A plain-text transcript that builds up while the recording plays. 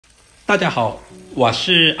大家好，我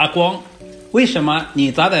是阿光。为什么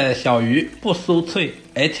你炸的小鱼不酥脆，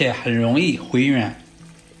而且很容易回软？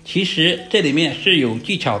其实这里面是有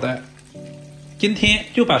技巧的。今天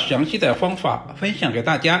就把详细的方法分享给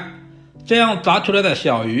大家，这样炸出来的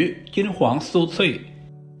小鱼金黄酥脆，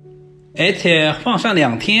而且放上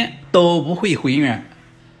2天都不会回软。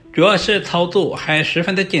主要是操作还十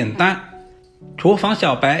分的简单，厨房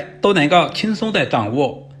小白都能够轻松的掌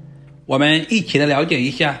握。我们一起来了解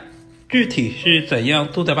一下具体是怎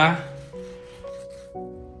样做的吧。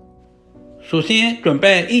首先准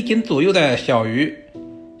备1斤左右的小鱼，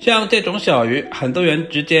像这种小鱼很多人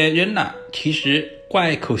直接扔了，其实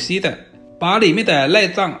怪可惜的。把里面的内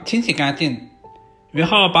脏清洗干净，然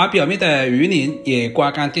后把表面的鱼鳞也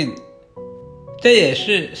刮干净，这也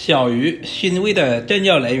是小鱼腥味的重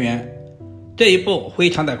要来源，这一步非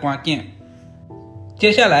常的关键。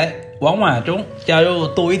接下来往碗中加入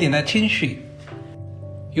多一点的清水，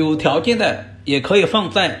有条件的也可以放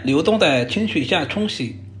在流动的清水下冲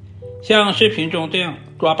洗，像视频中这样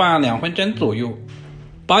抓拌2分钟左右，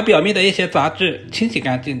把表面的一些杂质清洗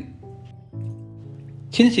干净。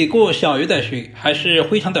清洗过小鱼的水还是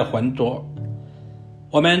非常的浑浊，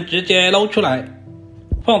我们直接捞出来，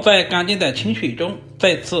放在干净的清水中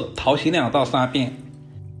再次淘洗2到3遍，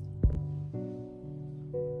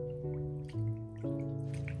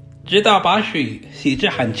直到把水洗至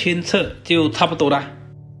很清澈就差不多了。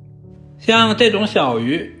像这种小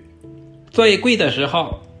鱼最贵的时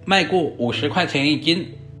候卖过50块钱1斤。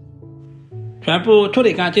全部处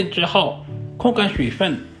理干净之后，控干水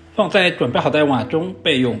分，放在准备好的碗中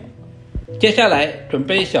备用。接下来准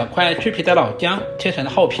备小块去皮的老姜，切成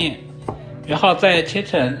厚片，然后再切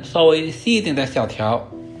成稍微细一点的小条。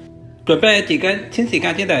准备几根清洗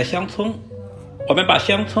干净的香葱，我们把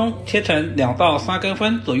香葱切成2到3公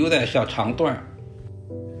分左右的小长段，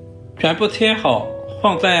全部切好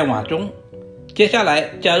放在碗中。接下来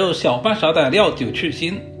加入小半勺的料酒去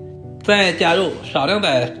腥，再加入少量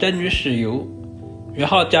的蒸鱼豉油，然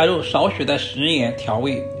后加入少许的食盐调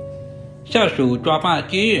味，下手抓拌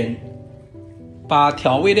均匀，把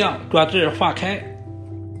调味料抓至化开。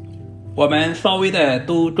我们稍微的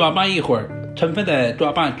多抓拌一会儿，充分的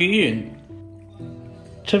抓拌均匀，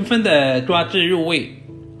充分的抓至入味，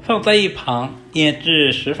放在一旁腌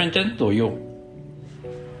制10分钟左右。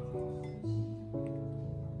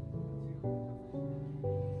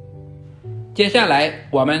接下来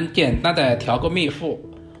我们简单的调个面糊，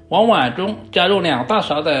往碗中加入2大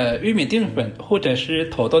勺的玉米淀粉或者是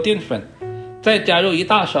土豆淀粉，再加入1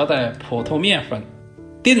大勺的普通面粉，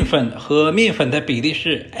淀粉和面粉的比例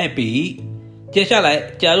是2:1。接下来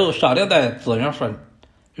加入少量的孜然粉，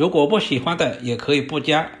如果不喜欢的也可以不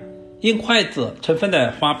加，用筷子充分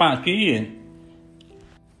的翻拌均匀，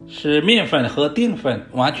使面粉和淀粉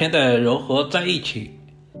完全的揉合在一起。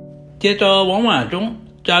接着往碗中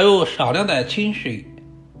加入少量的清水，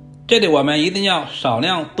这里我们一定要少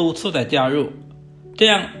量多次的加入，这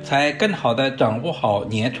样才更好的掌握好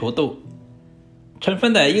粘稠度。充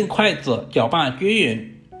分的用筷子搅拌均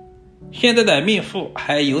匀，现在的面糊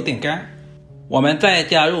还有点干，我们再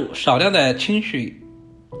加入少量的清水，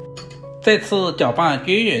再次搅拌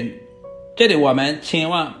均匀。这里我们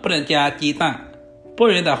千万不能加鸡蛋，不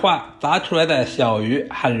然的话炸出来的小鱼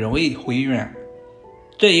很容易回软，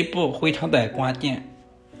这一步非常的关键。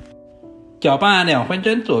搅拌2分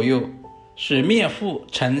钟左右，使面糊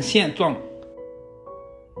呈线状。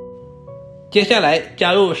接下来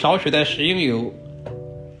加入少许的食用油，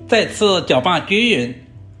再次搅拌均匀，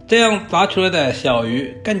这样炸出来的小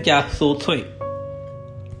鱼更加酥脆。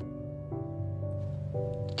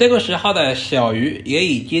这个时候的小鱼也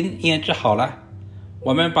已经腌制好了，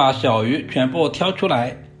我们把小鱼全部挑出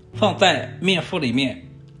来，放在面糊里面。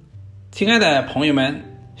亲爱的朋友们，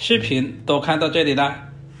视频都看到这里了，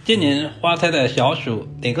借您花菜的小手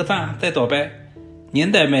点个赞再走呗，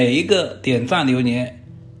您的每一个点赞留言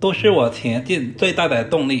都是我前进最大的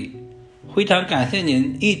动力，非常感谢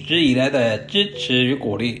您一直以来的支持与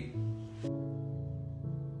鼓励。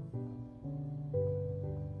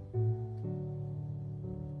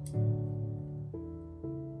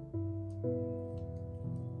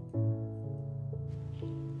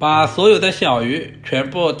把所有的小鱼全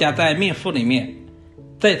部加在面糊里面，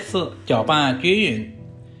再次搅拌均匀，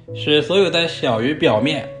使所有的小鱼表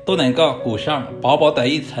面都能够裹上薄薄的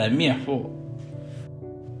一层面糊。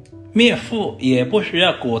面糊也不需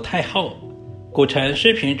要裹太厚，裹成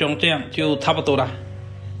视频中这样就差不多了。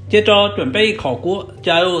接着准备一烤锅，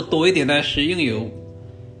加入多一点的食用油，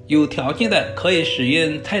有条件的可以使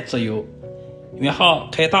用菜籽油，然后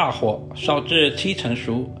开大火烧至7成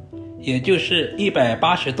熟，也就是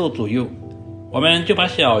180度左右。我们就把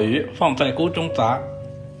小鱼放在锅中炸，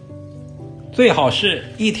最好是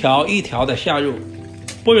一条一条的下入，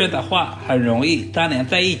不然的话很容易粘连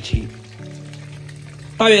在一起。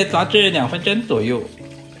大约炸至2分钟左右，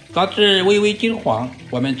炸至微微金黄，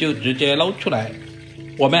我们就直接捞出来。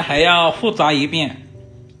我们还要复炸一遍，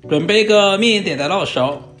准备个密一点的漏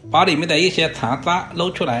勺，把里面的一些残渣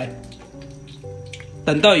捞出来。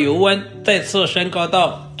等到油温再次升高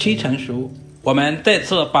到7成熟，我们再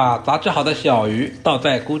次把炸制好的小鱼倒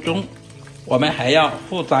在锅中，我们还要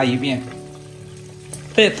复炸一遍。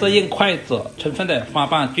再次用筷子充分的翻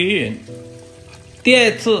拌均匀。第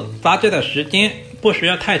二次炸制的时间不需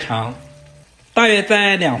要太长，大约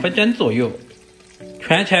在2分钟左右，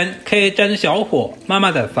全程开中小火慢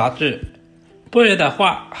慢的炸制，不然的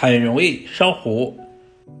话很容易烧糊。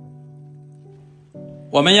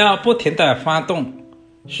我们要不停的翻动，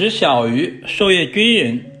使小鱼受热均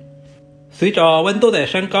匀。随着温度的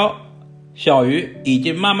升高，小鱼已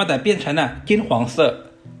经慢慢的变成了金黄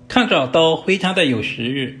色，看着都非常的有食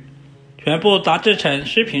欲。全部炸制成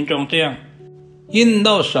视频中这样，用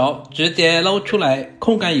漏勺直接捞出来，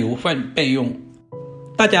控干油分备用。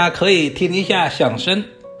大家可以听一下响声，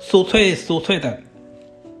酥脆酥脆的。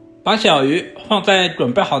把小鱼放在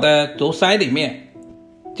准备好的竹筛里面，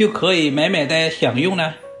就可以美美的享用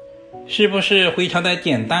了。是不是非常的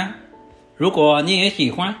简单？如果你也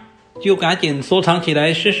喜欢，就赶紧收藏起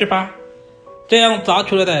来试试吧。这样炸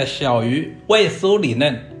出来的小鱼外酥里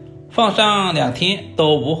嫩，放上2天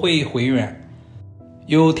都不会回软。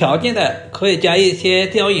有条件的可以加一些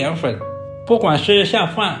椒盐粉，不管是下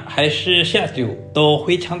饭还是下酒都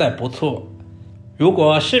非常的不错。如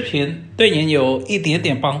果视频对您有一点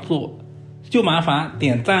点帮助，就麻烦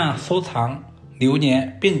点赞、收藏、留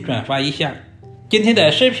言并转发一下。今天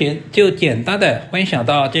的视频就简单的分享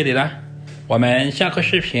到这里了，我们下个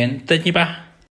视频再见吧。